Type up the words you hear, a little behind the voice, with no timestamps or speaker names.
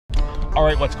All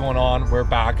right, what's going on? We're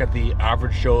back at the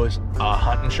Average Show's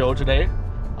hunting show today.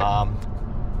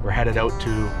 We're headed out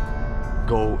to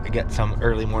go get some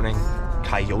early morning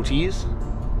coyotes.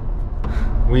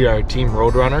 We are Team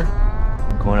Roadrunner.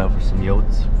 Going out for some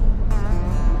yotes.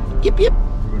 Yep, yep.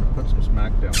 We're gonna put some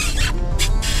smack down.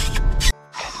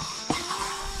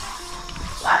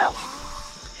 Lyle,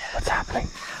 what's happening?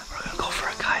 We're gonna go for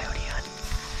a coyote hunt.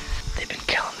 They've been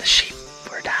killing the sheep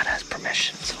where Dad has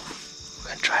permission, so we're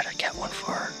gonna try to get one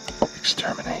for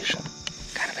extermination.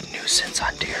 Kind of a nuisance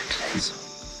on deer today, so.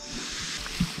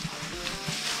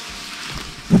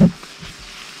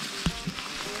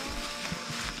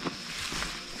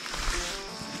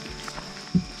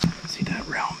 See that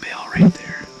round bale right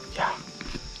there? Yeah.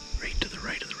 Right to the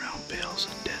right of the round bale's a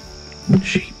dead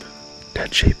sheep.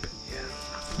 Dead sheep. Yeah.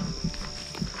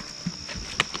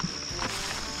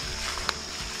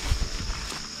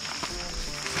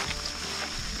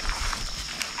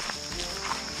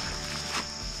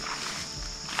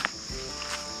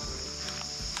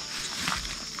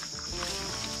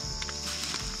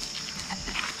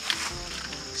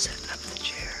 Setting up the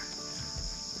chair.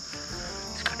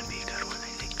 It's gonna be a good one, I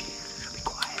think. It'll be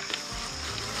quiet.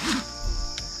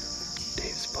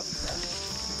 Dave's putting the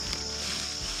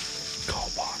call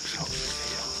box out in the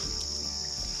field.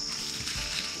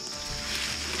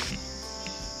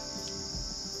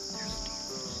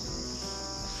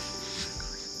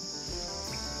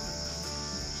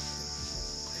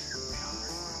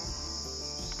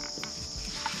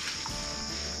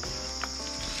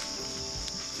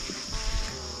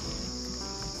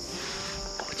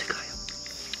 Oh, it's a coyote.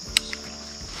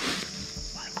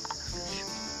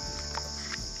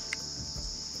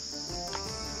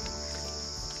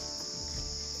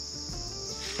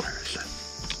 Where is it?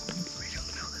 Right out in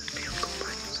the middle of this field. Go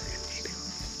by a second, maybe.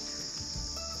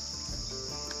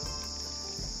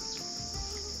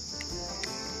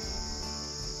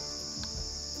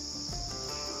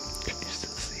 Can you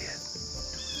still see it?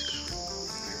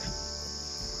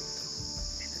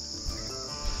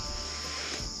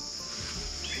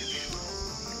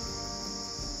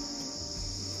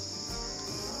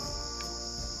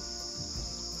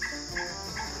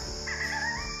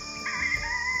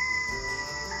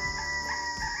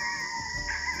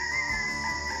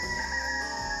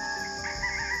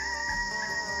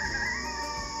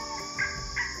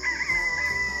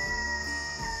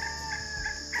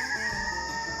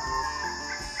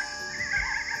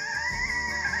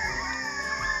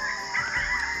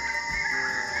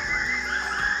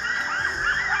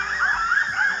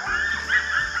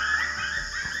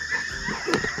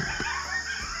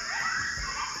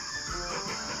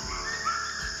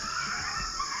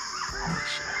 Holy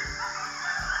shit.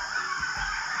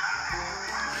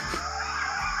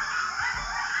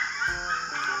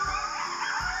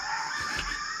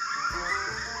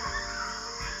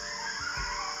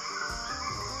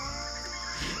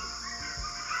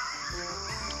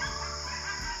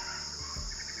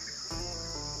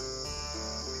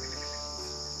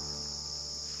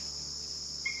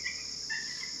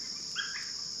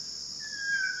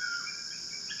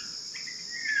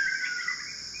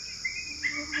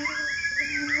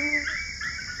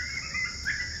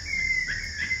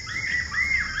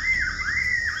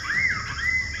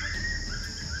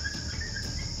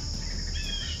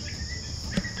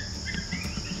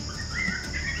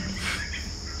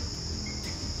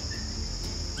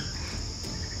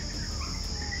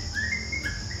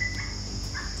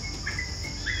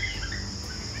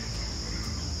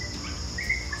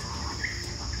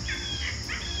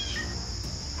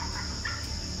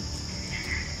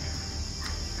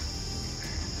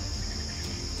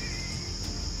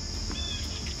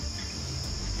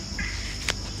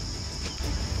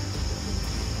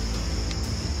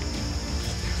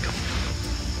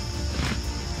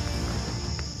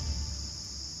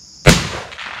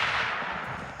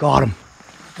 Got him.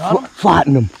 Got him?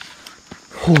 Flattened him.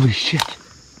 Holy shit.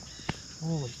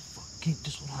 Holy fuck. Okay,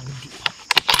 just hold on.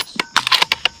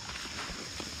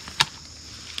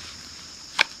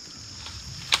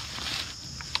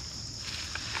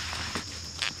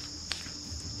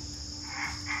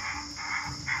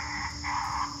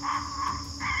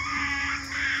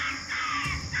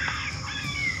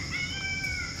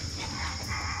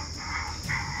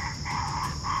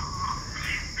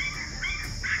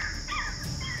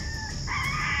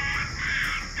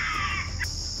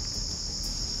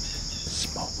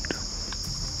 Smoked him.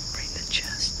 Right in the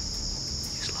chest.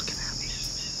 He's looking at me.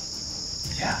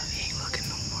 Yeah. He ain't looking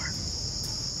no more.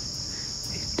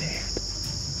 He's dead.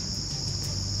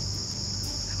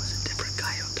 That was a different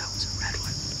coyote. That was a red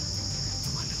one. The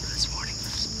one this morning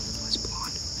was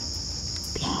blonde.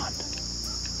 Blonde.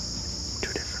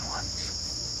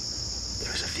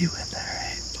 few in there,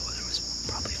 eh? Oh, there was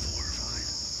probably 4 or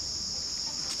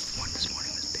 5. One this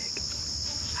morning was big.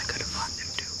 I could have fought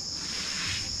him too.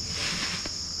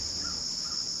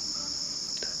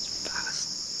 That's fast.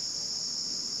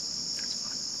 That's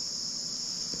fun.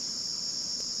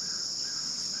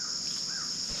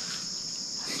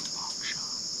 That's a long shot.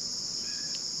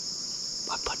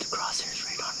 I put the crosshairs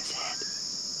right on his head.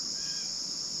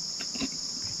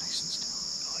 Nice and still.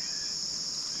 Oh yeah.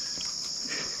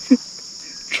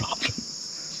 Dropped him.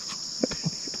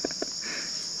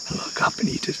 I look up and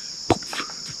he just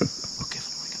poof. We'll give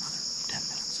him like another 10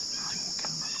 minutes and I won't get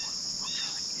another one. I'll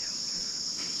try. Yeah.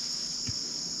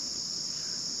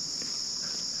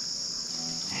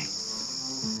 Hey,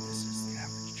 this is the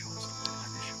Average Joe's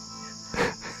on the show.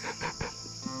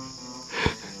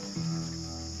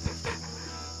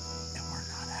 And we're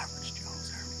not Average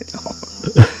Joe's, are we? No.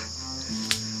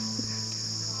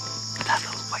 That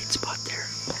little white spot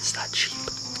there is that sheep.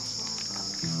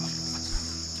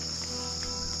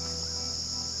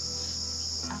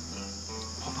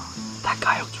 Hold on. That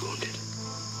coyote's wounded.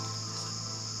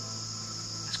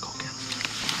 Let's go get him.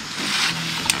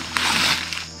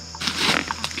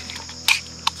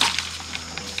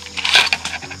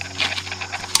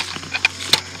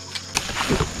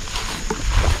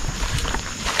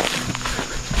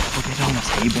 We'll get on this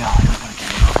hay bale. I don't want to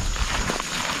get him up.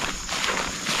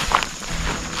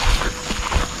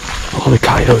 All the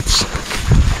coyotes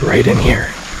right in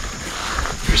here.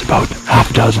 There's about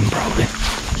half a dozen probably.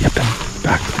 Yipping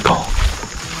back to the call.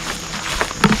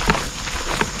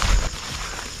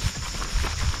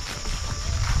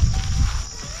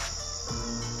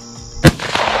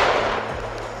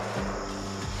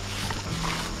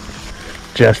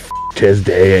 Just f***ed his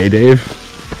day, eh, Dave?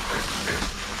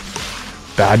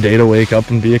 Bad day to wake up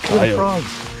and be a coyote.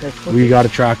 We gotta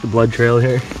track the blood trail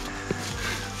here.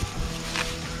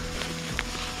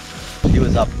 He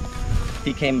was up.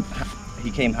 He came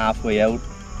halfway out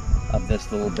of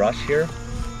this little brush here.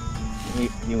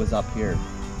 He was up here.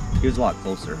 He was a lot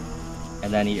closer.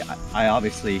 And then I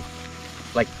obviously,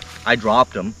 like, I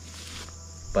dropped him,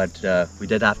 but we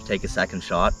did have to take a second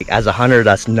shot. As a hunter,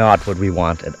 that's not what we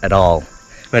want at all.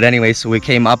 But anyway, so we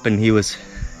came up and he was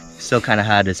still kind of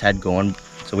had his head going.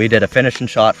 So we did a finishing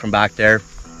shot from back there,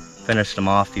 finished him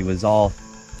off. He was all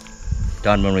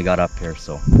done when we got up here,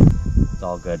 so it's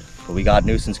all good. But we got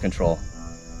nuisance control.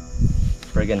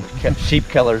 Friggin' sheep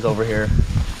killers over here.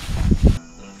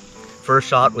 First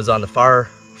shot was on the far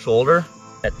shoulder.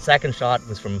 That second shot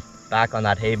was from back on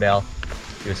that hay bale.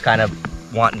 He was kind of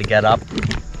wanting to get up.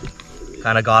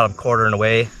 Kind of got him quartering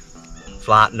away,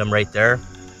 flattened him right there.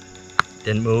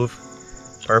 Didn't move.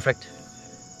 Perfect.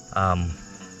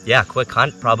 Yeah, quick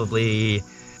hunt, probably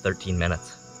 13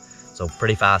 minutes. So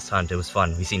pretty fast hunt. It was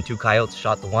fun. We seen 2 coyotes,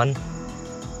 shot the one.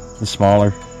 The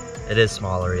smaller. It is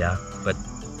smaller, yeah, but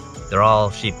they're all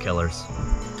sheep killers.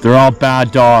 They're all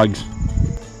bad dogs.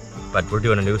 But we're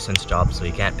doing a nuisance job, so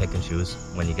you can't pick and choose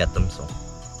when you get them. So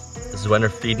this is when they're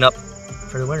feeding up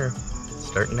for the winter.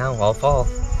 Starting now, all fall,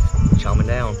 chowing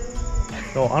down.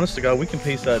 No, honest to God, we can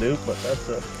pace that out, but that's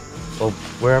a... Well,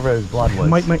 wherever his blood was.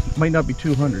 Might not be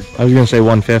 200. I was gonna say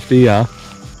 150, yeah. I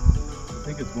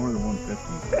think it's more than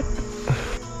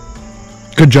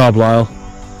 150. Good job, Lyle.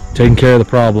 Taking care of the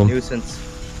problem. Nuisance.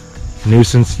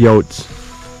 Nuisance yotes.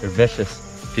 They're vicious.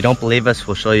 If you don't believe us,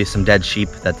 we'll show you some dead sheep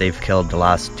that they've killed the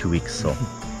last 2 weeks. So,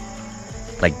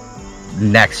 like,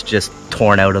 necks just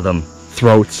torn out of them.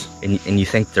 Throats. And you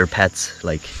think they're pets.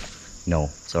 Like, no,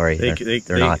 sorry,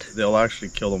 they're not. They'll actually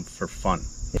kill them for fun.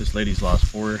 This lady's lost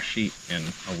 4 sheep in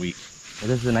a week. Well,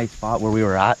 this is a nice spot where we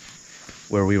were at,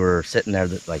 where we were sitting there,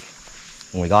 like,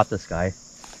 when we got this guy.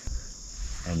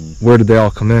 And where did they all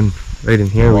come in? Right in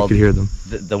here, well, we could hear them.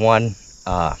 The one,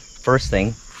 first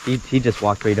thing, he just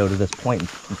walked right out of this point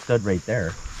and stood right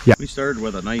there. Yeah. We started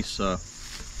with a nice,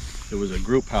 it was a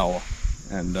group howl,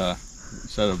 and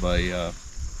instead of the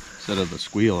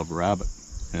squeal of a rabbit.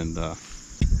 And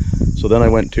so then I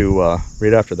went to,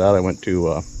 right after that, I went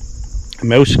to a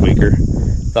mouse squeaker.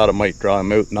 Thought it might draw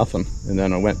him out, nothing. And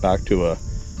then I went back to it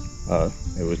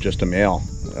was just a male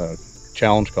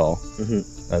challenge call.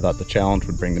 I thought the challenge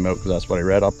would bring them out because that's what I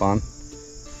read up on.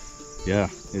 Yeah,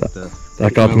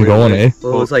 that got them going, eh?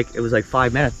 Well, it was like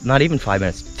 5 minutes, not even 5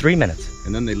 minutes, 3 minutes.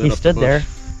 And then they lit he up stood the there. bush.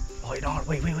 Oh, you know what?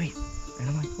 Wait. And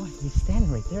I'm like, what? He's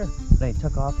standing right there. Then he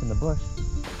took off in the bush.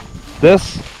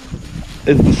 This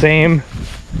is the same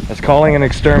as calling an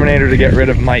exterminator to get rid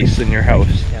of mice in your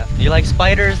house. Yeah. You like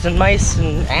spiders and mice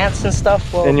and ants and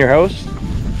stuff? Well, in your house?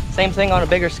 Same thing on a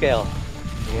bigger scale.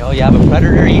 You know, you have a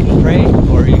predator eating prey,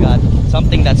 or you got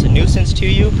something that's a nuisance to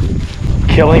you.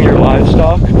 Killing your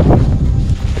livestock.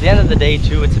 the end of the day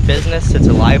too, it's a business, it's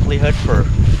a livelihood for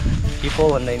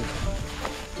people, and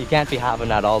you can't be having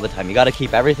that all the time. You got to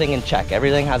keep everything in check.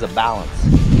 Everything has a balance.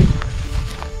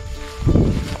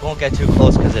 Won't get too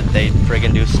close because they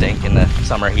friggin' do stink in the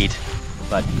summer heat.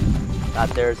 But that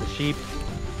there's a sheep.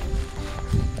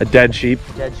 A dead sheep.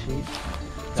 A dead sheep.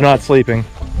 It's not sleeping.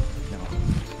 No.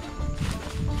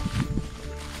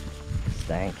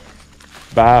 Stank.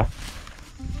 Bah.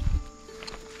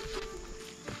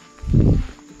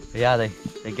 Yeah,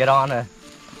 they get on a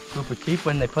group of sheep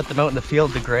when they put them out in the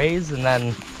field to graze, and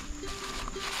then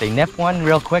they nip one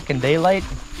real quick in daylight,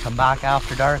 come back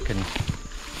after dark, and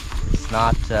it's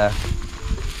not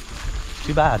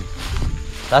too bad.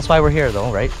 That's why we're here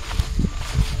though, right?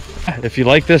 If you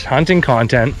like this hunting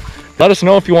content, let us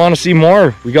know if you want to see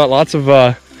more. We got lots of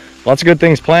good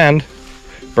things planned.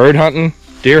 Bird hunting,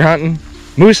 deer hunting,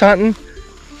 moose hunting,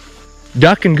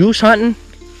 duck and goose hunting.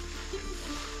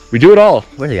 We do it all.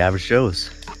 We're the Average Joes,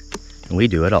 and we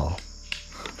do it all.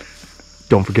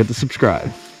 Don't forget to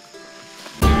subscribe.